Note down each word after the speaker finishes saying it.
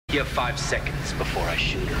You have 5 seconds before I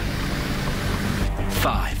shoot her.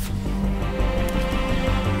 5.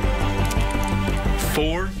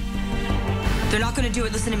 4. They're not gonna do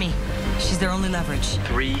it, listen to me. She's their only leverage.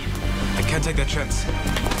 3. I can't take that chance.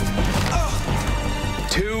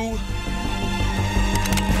 2.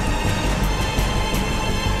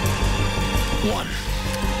 1.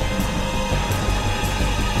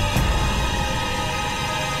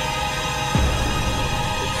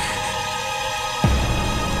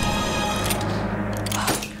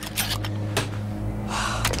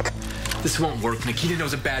 This won't work. Nikita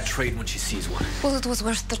knows a bad trade when she sees one. Well, it was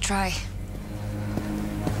worth the try.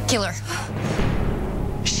 Kill her.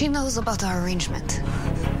 She knows about our arrangement.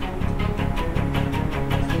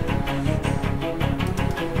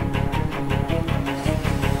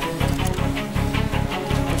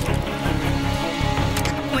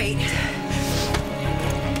 Wait.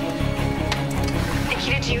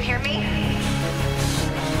 Nikita, do you hear me?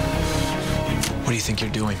 What do you think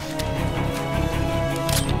you're doing?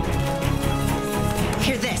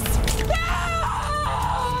 Hear this.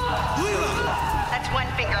 That's one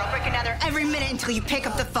finger. I'll break another every minute until you pick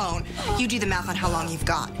up the phone. You do the math on how long you've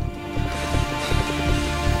got.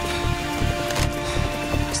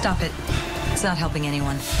 Stop it. It's not helping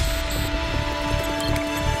anyone.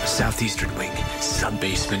 Southeastern wing,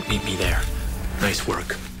 sub-basement, meet me there. Nice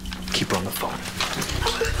work. Keep her on the phone.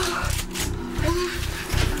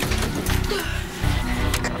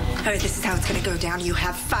 All right, this is how it's gonna go down. You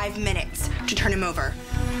have 5 minutes to turn him over.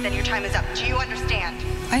 Then your time is up. Do you understand?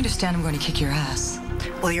 I understand I'm going to kick your ass.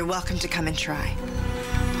 Well, you're welcome to come and try.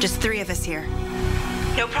 Just 3 of us here.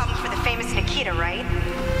 No problem for the famous Nikita, right?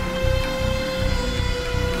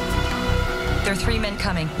 There are 3 men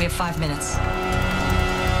coming. We have 5 minutes.